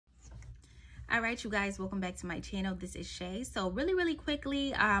All right, you guys, welcome back to my channel. This is Shay. So really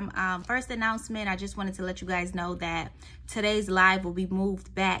quickly, first announcement, I just wanted to let you guys know that today's live will be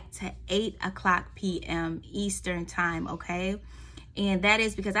moved back to 8 p.m. Eastern time, okay? And that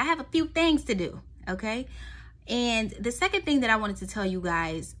is because I have a few things to do, okay? And the second thing that I wanted to tell you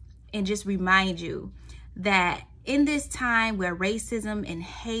guys and just remind you that in this time where racism and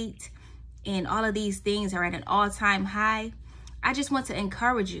hate and all of these things are at an all-time high, I just want to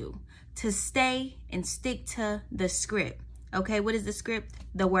encourage you to stay and stick to the script. Okay, what is the script?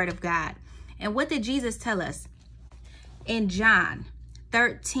 The word of God. And what did Jesus tell us? In John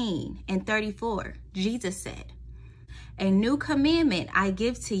 13:34, Jesus said, "A new commandment I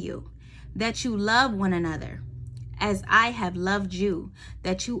give to you, that you love one another as I have loved you,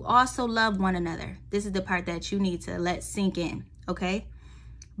 that you also love one another." This is the part that you need to let sink in, okay?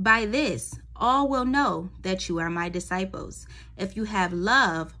 "By this, all will know that you are my disciples, if you have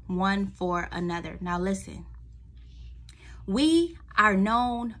love one for another." Now listen, we are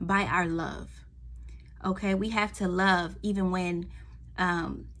known by our love, okay? We have to love even when,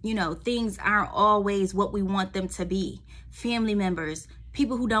 things aren't always what we want them to be. Family members,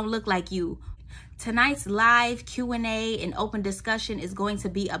 people who don't look like you. Tonight's live Q&A and open discussion is going to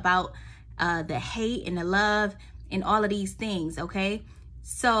be about the hate and the love and all of these things, okay?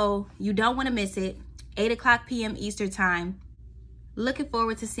 So you don't want to miss it. 8 p.m. Eastern time. Looking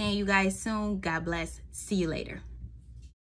forward to seeing you guys soon. God bless. See you later.